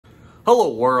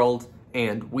Hello world,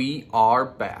 and we are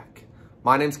back.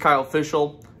 My name's Kyle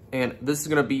Fischl, and this is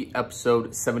going to be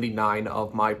episode 79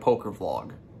 of my poker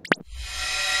vlog.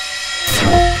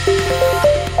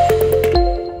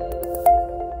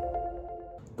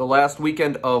 The last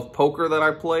weekend of poker that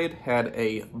I played had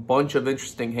a bunch of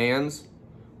interesting hands,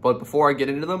 but before I get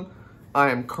into them, I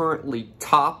am currently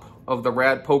top of the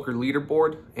RadPoker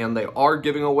leaderboard, and they are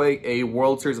giving away a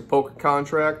World Series of Poker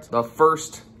contract. The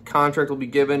first contract will be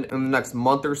given in the next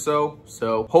month or so,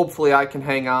 so hopefully I can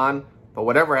hang on, but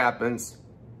whatever happens,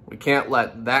 we can't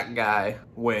let that guy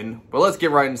win. But let's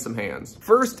get right into some hands.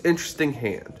 First interesting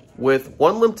hand. With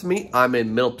one limp to me, I'm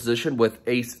in middle position with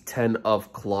ace-10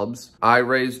 of clubs. I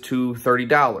raised to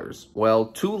 $30. Well,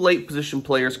 two late position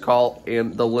players call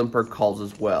and the limper calls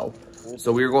as well.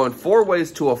 So we are going four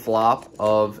ways to a flop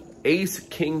of ace,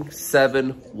 king,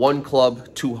 7, 1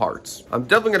 club, 2 hearts. I'm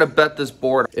definitely going to bet this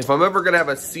board. If I'm ever going to have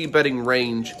a C-betting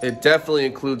range, it definitely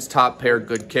includes top pair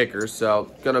good kickers.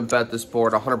 So going to bet this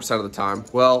board 100% of the time.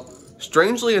 Well,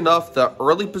 strangely enough, the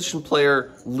early position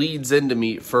player leads into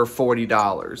me for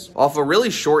 $40. Off a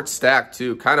really short stack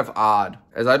too, kind of odd,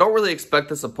 as I don't really expect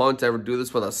this opponent to ever do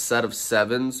this with a set of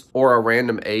 7s or a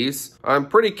random ace. I'm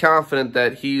pretty confident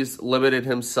that he's limited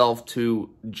himself to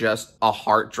just a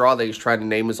heart draw that he's trying to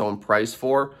name his own price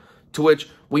for, to which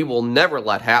we will never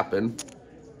let happen.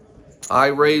 I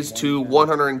raised to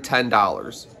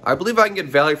 $110. I believe I can get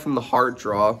value from the heart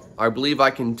draw. I believe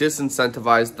I can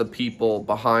disincentivize the people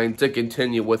behind to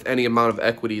continue with any amount of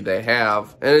equity they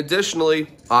have. And additionally,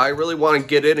 I really want to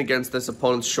get in against this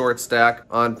opponent's short stack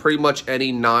on pretty much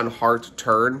any non-heart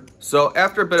turn. So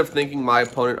after a bit of thinking, my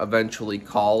opponent eventually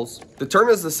calls. The turn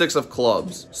is the 6 of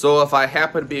clubs. So if I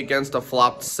happen to be against a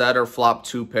flopped set or flop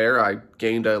 2 pair, I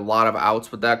gained a lot of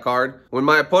outs with that card. When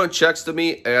my opponent checks to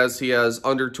me, as he has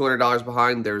under $200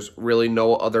 behind, there's really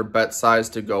no other bet size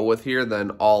to go with here than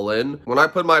all in. When I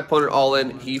put my opponent all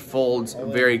in, he folds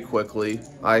very quickly.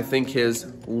 I think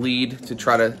his lead to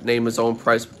try to name his own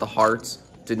price with the hearts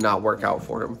did not work out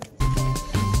for him.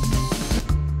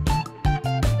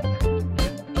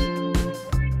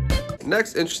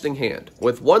 Next interesting hand.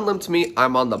 With one limp to me,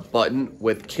 I'm on the button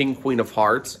with king, queen of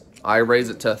hearts. I raise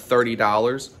it to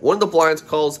 $30. One of the blinds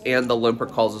calls and the limper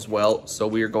calls as well. So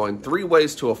we are going 3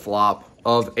 ways to a flop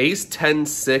of ace, 10,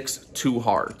 6, 2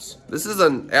 hearts. This is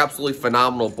an absolutely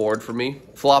phenomenal board for me.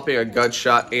 Flopping a gut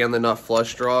shot and the nut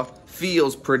flush draw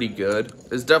feels pretty good.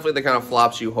 It's definitely the kind of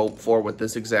flops you hope for with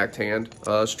this exact hand.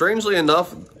 Strangely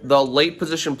enough, the late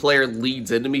position player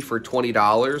leads into me for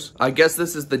 $20. I guess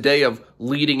this is the day of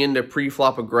leading into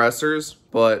pre-flop aggressors,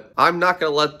 but I'm not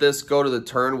going to let this go to the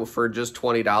turn for just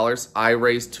 $20. I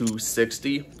raised to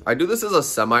 $60. I do this as a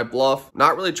semi-bluff,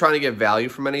 not really trying to get value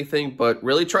from anything, but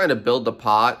really trying to build the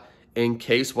pot in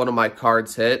case one of my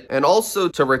cards hit, and also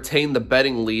to retain the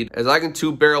betting lead, as I can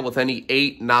 2-barrel with any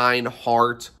 8, 9,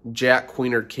 heart, jack,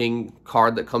 queen, or king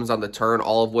card that comes on the turn,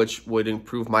 all of which would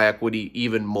improve my equity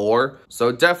even more.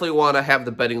 So definitely want to have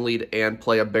the betting lead and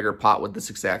play a bigger pot with this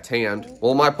exact hand.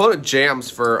 Well, my opponent jams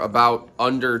for about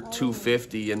under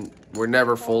 250, and we're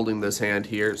never folding this hand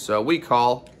here, so we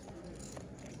call.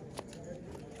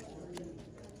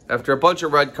 After a bunch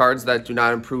of red cards that do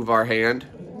not improve our hand,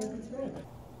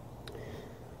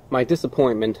 my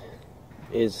disappointment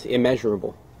is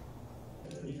immeasurable.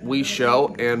 We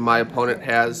show, and my opponent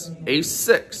has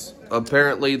ace-6.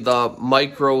 Apparently, the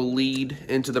micro lead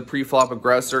into the pre-flop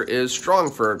aggressor is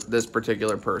strong for this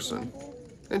particular person.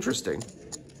 Interesting.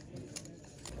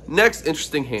 Next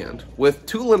interesting hand. With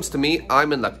 2 limps to me,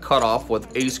 I'm in the cutoff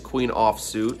with ace-queen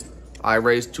offsuit. I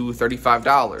raised to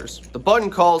 $35. The button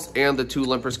calls and the 2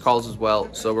 limpers calls as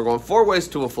well. So we're going 4 ways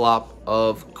to a flop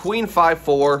of queen,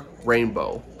 5-4,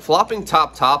 rainbow. Flopping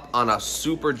top on a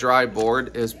super dry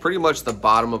board is pretty much the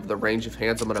bottom of the range of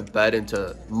hands I'm going to bet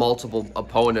into multiple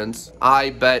opponents.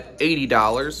 I bet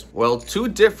 $80. Well, 2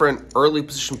 different early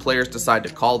position players decide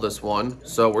to call this one,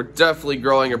 so we're definitely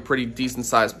growing a pretty decent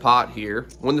sized pot here.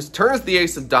 When this turns the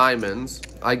ace of diamonds,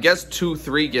 I guess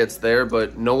 2-3 gets there,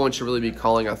 but no one should really be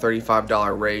calling a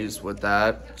 $35 raise with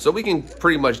that, so we can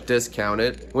pretty much discount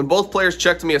it. When both players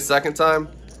check to me a second time,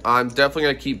 I'm definitely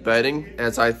going to keep betting,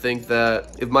 as I think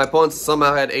that if my opponents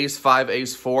somehow had ace-5,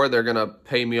 ace-4, they're going to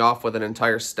pay me off with an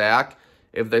entire stack.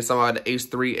 If they somehow had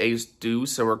ace-3,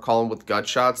 ace-deuce, and we're calling with gut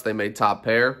shots, they made top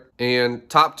pair. And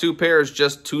top 2 pair is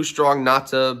just too strong not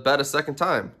to bet a second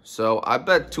time. So I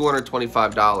bet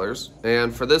 $225.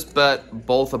 And for this bet,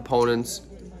 both opponents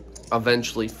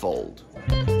eventually fold.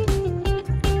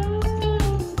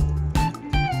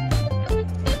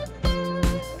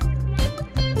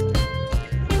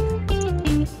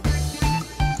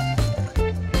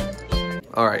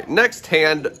 All right, next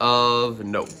hand of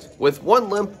note. With one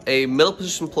limp, a middle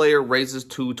position player raises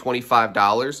to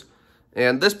 $25.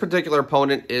 And this particular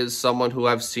opponent is someone who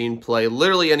I've seen play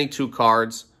literally any 2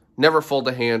 cards, never fold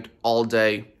a hand all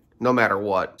day, no matter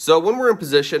what. So when we're in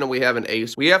position and we have an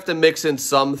ace, we have to mix in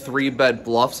some 3-bet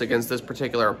bluffs against this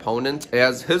particular opponent,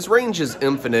 as his range is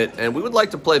infinite, and we would like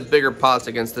to play bigger pots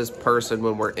against this person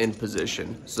when we're in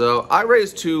position. So I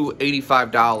raised to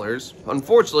 $85.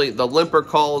 Unfortunately, the limper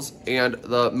calls, and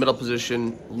the middle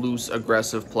position loose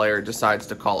aggressive player decides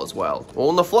to call as well. Well,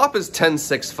 when the flop is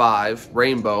 10-6-5,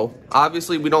 rainbow,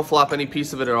 obviously we don't flop any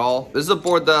piece of it at all. This is a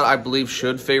board that I believe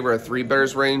should favor a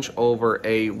 3-betters range over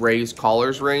a raise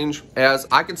callers range, as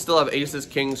I can still have aces,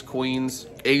 kings, queens,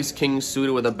 ace, king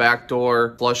suited with a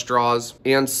backdoor, flush draws,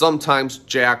 and sometimes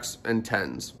jacks and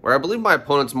tens, where I believe my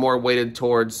opponent's more weighted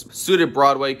towards suited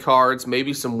Broadway cards,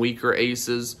 maybe some weaker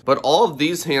aces, but all of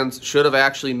these hands should have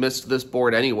actually missed this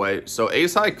board anyway, so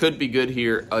ace high could be good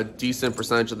here a decent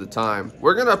percentage of the time.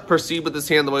 We're gonna proceed with this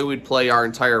hand the way we'd play our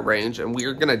entire range, and we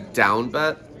are gonna down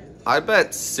bet. I bet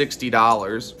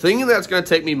 $60, thinking that's going to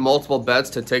take me multiple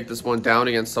bets to take this one down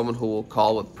against someone who will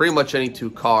call with pretty much any 2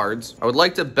 cards. I would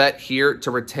like to bet here to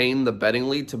retain the betting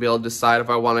lead to be able to decide if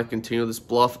I want to continue this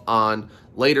bluff on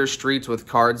later streets with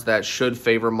cards that should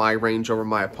favor my range over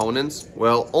my opponent's.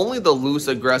 Well, only the loose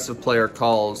aggressive player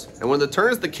calls, and when the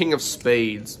turn is the king of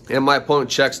spades and my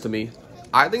opponent checks to me,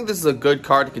 I think this is a good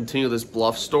card to continue this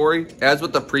bluff story. As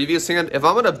with the previous hand, if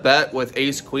I'm going to bet with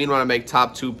ace queen when I make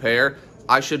top 2 pair,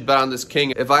 I should bet on this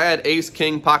king. If I had ace,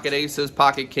 king, pocket aces,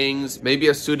 pocket kings, maybe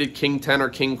a suited king 10 or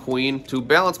king queen, to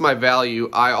balance my value,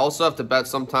 I also have to bet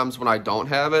sometimes when I don't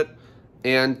have it.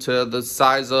 And to the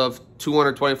size of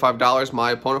 $225,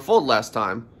 my opponent folded last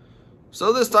time.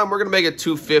 So this time we're going to make it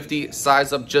 $250,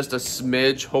 size up just a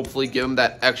smidge, hopefully give him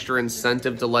that extra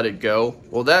incentive to let it go.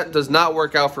 Well, that does not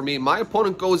work out for me. My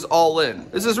opponent goes all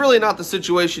in. This is really not the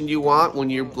situation you want when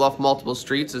you bluff multiple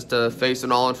streets, is to face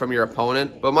an all-in from your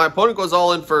opponent. But my opponent goes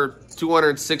all in for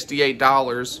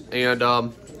 $268,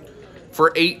 and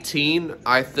for 18,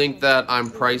 I think that I'm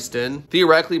priced in.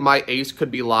 Theoretically, my ace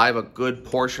could be live a good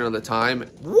portion of the time.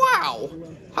 Wow!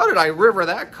 How did I river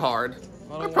that card?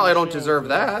 I probably don't deserve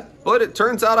that, but it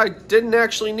turns out I didn't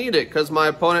actually need it because my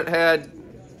opponent had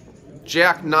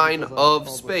Jack 9 of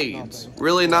spades.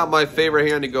 Really not my favorite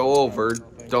hand to go over.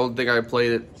 Don't think I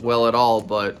played it well at all,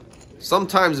 but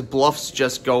sometimes bluffs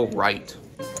just go right.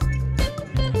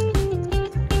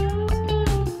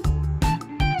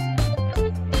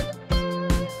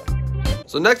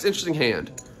 So next interesting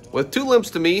hand. With 2 limps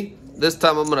to me, this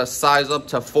time I'm going to size up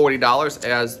to $40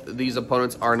 as these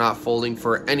opponents are not folding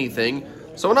for anything.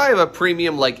 So when I have a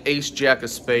premium like ace, jack of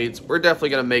spades, we're definitely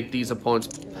going to make these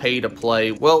opponents pay to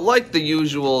play. Well, like the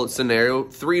usual scenario,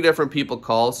 3 different people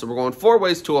call. So we're going 4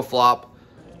 ways to a flop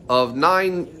of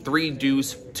 9, 3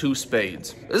 deuce, 2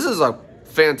 spades. This is a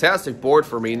fantastic board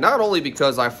for me, not only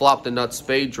because I flopped a nut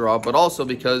spade draw, but also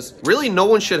because really no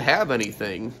one should have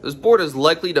anything. This board is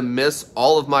likely to miss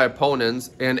all of my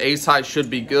opponents, and ace high should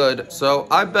be good. So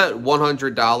I bet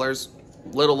 $100.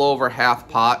 Little over half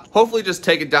pot. Hopefully just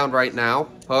take it down right now.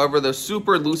 However, the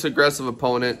super loose aggressive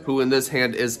opponent, who in this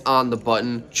hand is on the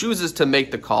button, chooses to make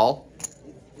the call.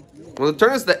 When the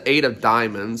turn is the 8 of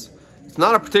diamonds, it's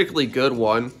not a particularly good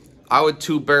one. I would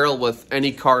 2-barrel with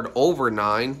any card over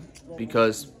 9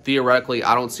 because theoretically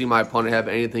I don't see my opponent have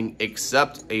anything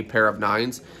except a pair of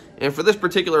 9s. And for this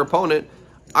particular opponent,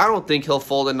 I don't think he'll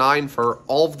fold a 9 for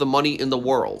all of the money in the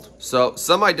world. So,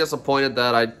 semi-disappointed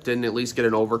that I didn't at least get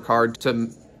an overcard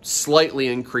to slightly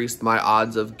increase my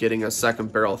odds of getting a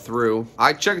second barrel through.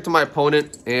 I check it to my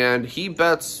opponent, and he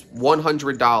bets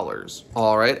 $100.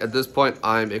 Alright, at this point,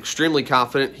 I'm extremely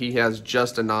confident he has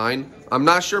just a 9. I'm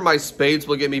not sure my spades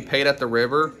will get me paid at the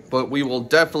river, but we will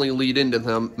definitely lead into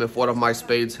them if one of my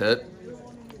spades hit.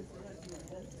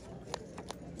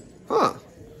 Huh.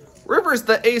 River's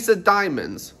the ace of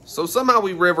diamonds. So somehow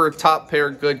we river top pair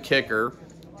good kicker.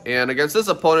 And against this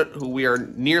opponent, who we are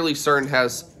nearly certain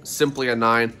has simply a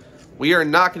 9, we are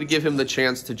not going to give him the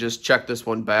chance to just check this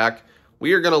one back.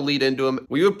 We are going to lead into him.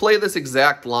 We would play this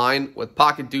exact line with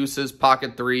pocket deuces,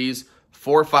 pocket 3s,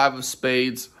 4-5 of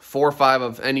spades, 4-5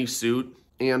 of any suit,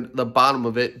 and the bottom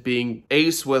of it being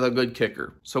ace with a good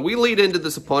kicker. So we lead into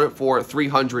this opponent for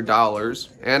 $300.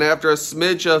 And after a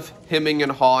smidge of hemming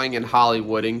and hawing and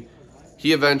Hollywooding,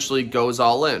 he eventually goes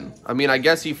all in. I mean, I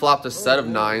guess he flopped a set of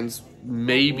 9s,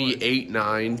 maybe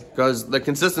 8-9, because the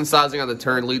consistent sizing on the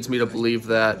turn leads me to believe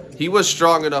that he was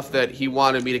strong enough that he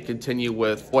wanted me to continue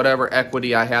with whatever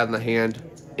equity I had in the hand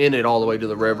in it all the way to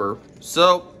the river.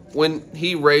 So when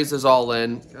he raises all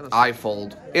in, I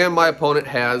fold. And my opponent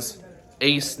has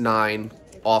ace 9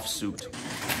 offsuit.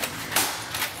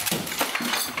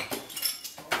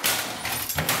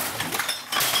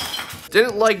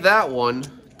 Didn't like that one.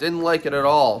 Didn't like it at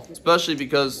all, especially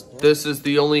because this is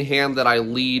the only hand that I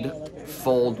lead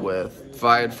fold with. If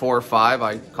I had 4 or 5,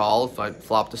 I call. If I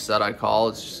flopped a set, I call.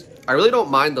 It's just, I really don't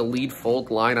mind the lead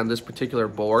fold line on this particular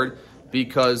board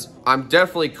because I'm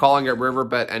definitely calling a river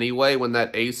bet anyway when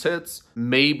that ace hits.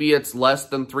 Maybe it's less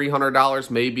than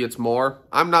 $300, maybe it's more.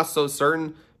 I'm not so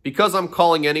certain. Because I'm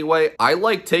calling anyway, I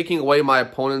like taking away my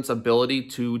opponent's ability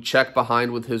to check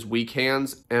behind with his weak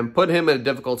hands and put him in a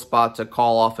difficult spot to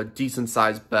call off a decent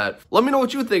sized bet. Let me know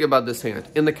what you think about this hand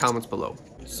in the comments below.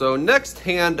 So next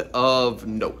hand of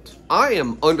note. I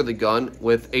am under the gun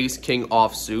with ace-king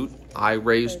offsuit. I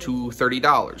raised to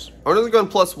 $30. Under the gun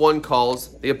 +1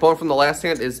 calls. The opponent from the last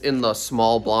hand is in the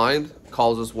small blind,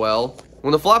 calls as well.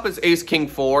 When the flop is ace-king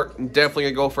 4, I'm definitely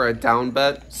gonna go for a down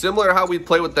bet. Similar to how we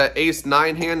play with that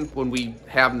ace-9 hand when we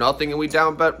have nothing and we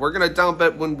down bet, we're gonna down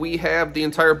bet when we have the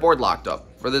entire board locked up.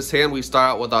 For this hand, we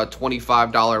start out with a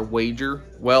 $25 wager.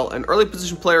 Well, an early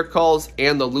position player calls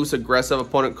and the loose aggressive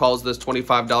opponent calls this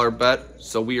 $25 bet.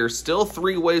 So we are still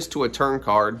 3 ways to a turn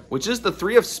card, which is the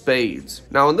 3 of spades.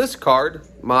 Now in this card,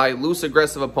 my loose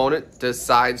aggressive opponent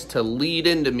decides to lead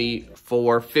into me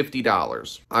for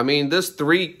 $50. I mean, this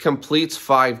 3 completes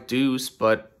 5 deuce,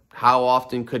 but how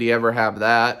often could he ever have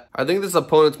that? I think this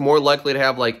opponent's more likely to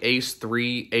have like ace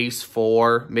 3, ace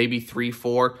 4, maybe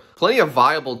 3-4. Plenty of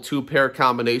viable 2-pair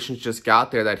combinations just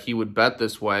got there that he would bet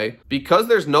this way. Because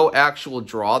there's no actual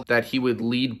draw that he would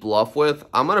lead bluff with,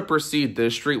 I'm going to proceed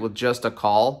this street with just a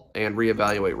call and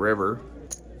reevaluate river.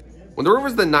 When the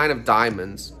river's the 9 of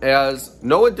diamonds, as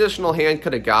no additional hand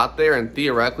could have got there, and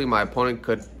theoretically my opponent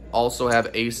could also have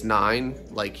ace 9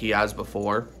 like he has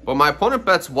before, but my opponent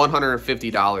bets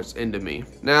 $150 into me.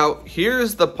 Now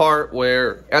here's the part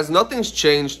where, as nothing's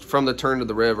changed from the turn to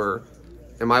the river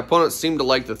and my opponent seemed to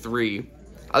like the 3,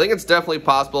 I think it's definitely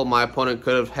possible my opponent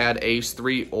could have had ace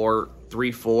 3 or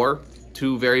 3-4,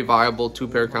 2 very viable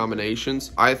 2-pair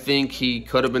combinations. I think he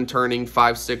could have been turning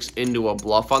 5-6 into a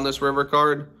bluff on this river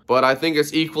card, but I think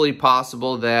it's equally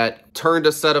possible that turned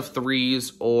a set of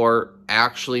 3s or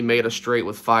actually made a straight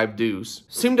with 5 deuce.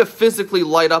 Seemed to physically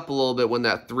light up a little bit when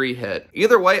that 3 hit.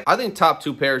 Either way, I think top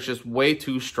 2 pair is just way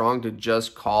too strong to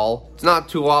just call. It's not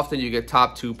too often you get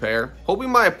top 2 pair. Hoping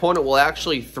my opponent will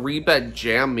actually 3-bet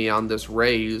jam me on this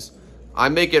raise. I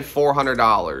make it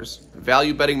 $400.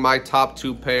 Value betting my top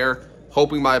 2 pair,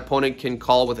 hoping my opponent can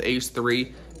call with ace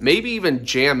 3. Maybe even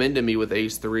jam into me with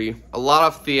ace 3. A lot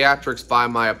of theatrics by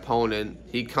my opponent.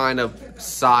 He kind of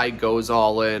goes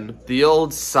all in. The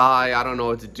old I don't know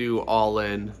what to do, all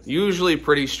in. Usually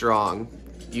pretty strong.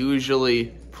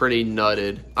 Usually pretty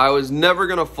nutted. I was never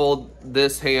going to fold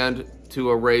this hand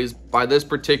to a raise by this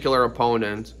particular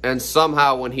opponent. And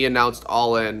somehow when he announced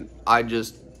all in, I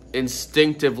just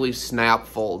instinctively snap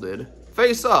folded.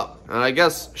 Face up. And I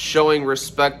guess showing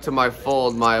respect to my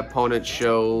fold, my opponent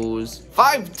shows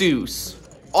 5 deuce.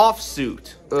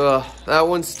 Offsuit. Ugh, that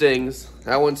one stings.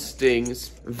 That one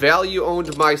stings. Value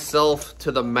owned myself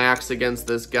to the max against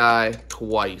this guy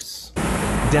twice.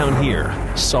 Down here,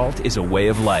 salt is a way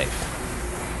of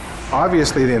life.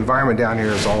 Obviously, the environment down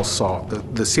here is all salt.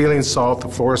 The ceiling's salt, the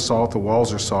floor is salt, the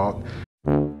walls are salt.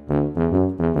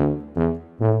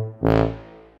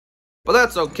 But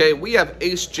that's okay. We have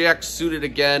ace-jack suited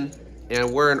again,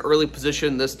 and we're in early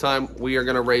position. This time, we are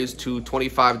going to raise to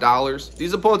 $25.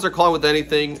 These opponents are calling with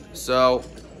anything, so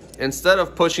instead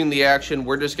of pushing the action,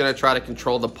 we're just going to try to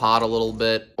control the pot a little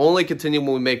bit. Only continue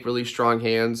when we make really strong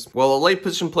hands. Well, the late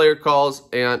position player calls,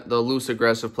 and the loose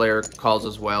aggressive player calls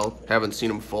as well. Haven't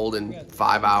seen him fold in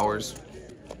 5 hours.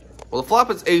 Well, the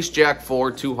flop is ace-jack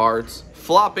 4, 2 hearts.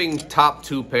 Flopping top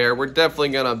 2 pair, we're definitely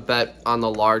going to bet on the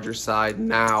larger side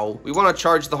now. We want to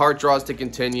charge the heart draws to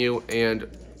continue, and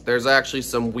there's actually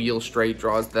some wheel straight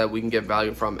draws that we can get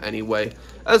value from anyway,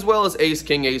 as well as ace,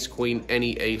 king, ace, queen,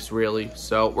 any ace really.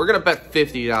 So we're going to bet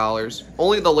 $50.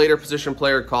 Only the later position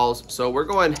player calls, so we're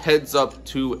going heads up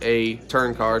to a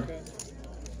turn card.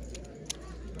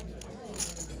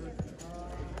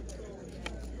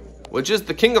 Which is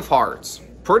the king of hearts.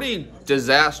 Pretty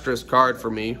disastrous card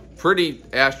for me. Pretty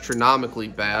astronomically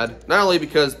bad. Not only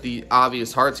because the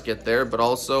obvious hearts get there, but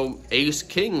also ace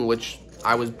king, which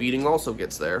I was beating, also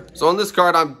gets there. So on this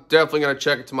card, I'm definitely going to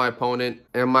check it to my opponent,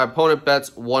 and my opponent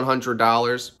bets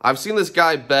 $100. I've seen this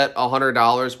guy bet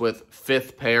 $100 with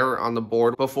 5th pair on the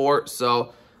board before,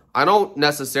 so I don't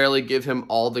necessarily give him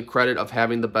all the credit of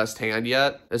having the best hand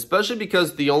yet, especially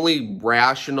because the only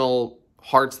rational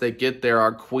hearts that get there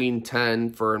are queen 10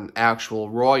 for an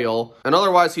actual royal, and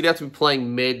otherwise he'd have to be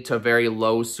playing mid to very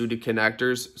low suited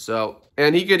connectors. So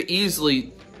And he could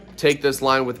easily take this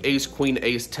line with ace, queen,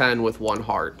 ace, 10 with 1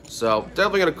 heart. So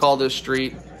definitely going to call this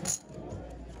street.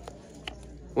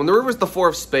 When the river's the 4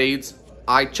 of spades,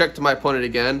 I check to my opponent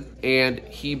again, and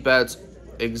he bets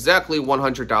exactly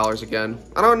 $100 again.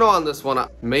 I don't know on this one.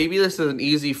 Maybe this is an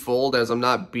easy fold as I'm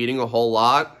not beating a whole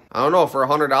lot. I don't know. For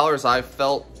 $100, I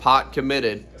felt pot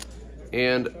committed.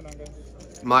 And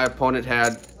my opponent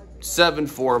had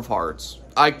 7-4 of hearts.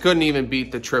 I couldn't even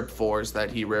beat the trip 4s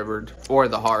that he rivered, or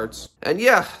the hearts. And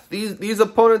yeah, these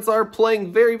opponents are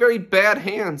playing very, very bad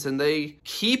hands, and they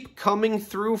keep coming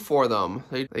through for them.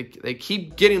 They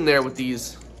keep getting there with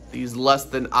these less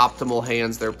than optimal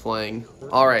hands they're playing.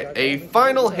 All right, a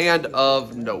final hand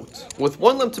of note. With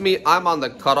 1 limp to me, I'm on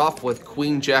the cutoff with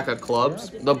queen jack of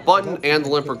clubs, the button, and the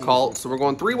limper call. So we're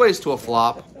going 3 ways to a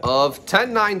flop of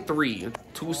 10-9-3,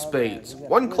 2 spades,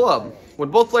 1 club. When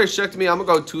both players check to me, I'm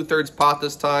gonna go 2/3 pot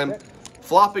this time.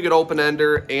 Flopping an open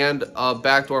ender and a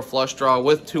backdoor flush draw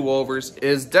with 2 overs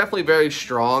is definitely very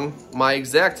strong. My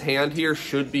exact hand here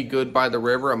should be good by the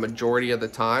river a majority of the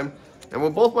time. And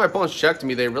when both my opponents check to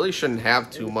me, they really shouldn't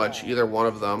have too much, either one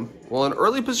of them. Well, an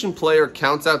early position player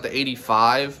counts out to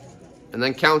 85, and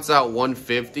then counts out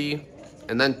 150,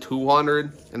 and then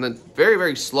 200, and then very,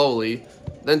 very slowly,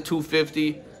 then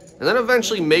 250, and then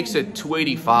eventually makes it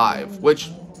 285,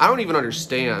 which I don't even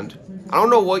understand. I don't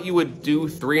know what you would do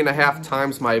 3.5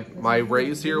 times my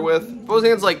raise here with. Suppose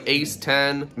hands like ace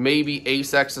 10, maybe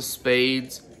ace x of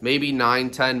spades, maybe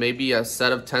 9-10, maybe a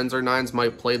set of 10s or 9s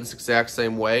might play this exact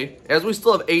same way. As we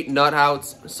still have 8 nut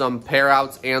outs, some pair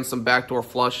outs, and some backdoor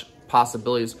flush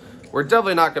possibilities, we're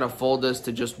definitely not going to fold this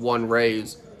to just 1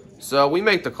 raise. So we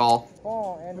make the call.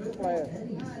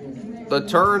 The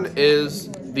turn is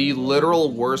the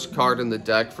literal worst card in the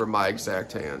deck for my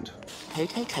exact hand.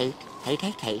 Hate, hate, hate, hate,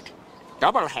 hate, hate.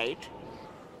 Double hate.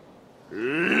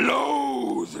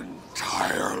 Loathe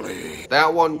entirely.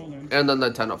 That one, and then the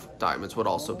 10 of diamonds would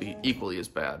also be equally as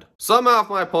bad. Somehow if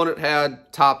my opponent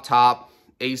had top,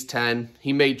 ace 10,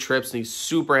 he made trips and he's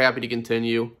super happy to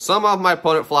continue. Somehow if my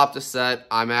opponent flopped a set,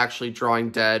 I'm actually drawing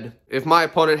dead. If my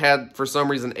opponent had, for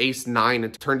some reason, ace 9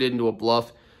 and turned it into a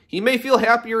bluff, he may feel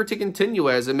happier to continue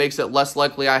as it makes it less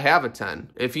likely I have a 10.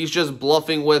 If he's just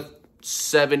bluffing with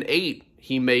 7-8,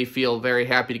 he may feel very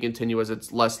happy to continue as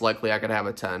it's less likely I could have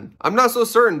a 10. I'm not so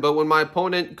certain, but when my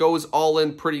opponent goes all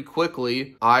in pretty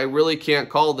quickly, I really can't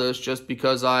call this just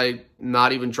because I'm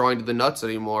not even drawing to the nuts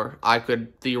anymore. I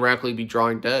could theoretically be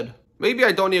drawing dead. Maybe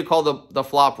I don't need to call the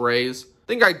flop raise. I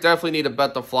think I definitely need to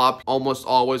bet the flop almost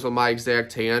always with my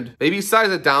exact hand. Maybe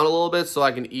size it down a little bit so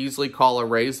I can easily call a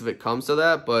raise if it comes to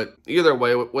that. But either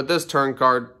way, with this turn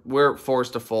card, we're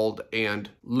forced to fold and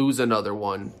lose another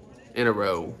one in a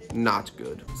row. Not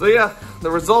good. So yeah,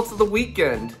 the results of the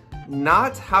weekend.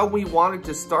 Not how we wanted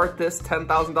to start this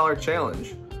 $10,000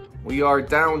 challenge. We are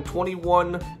down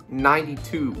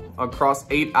 $21.92 across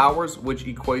 8 hours, which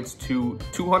equates to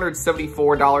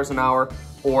 $274 an hour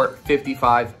or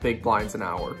 55 big blinds an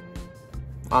hour.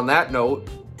 On that note,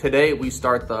 today we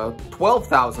start the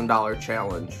 $12,000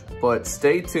 challenge, but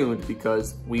stay tuned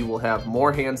because we will have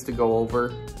more hands to go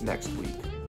over next week.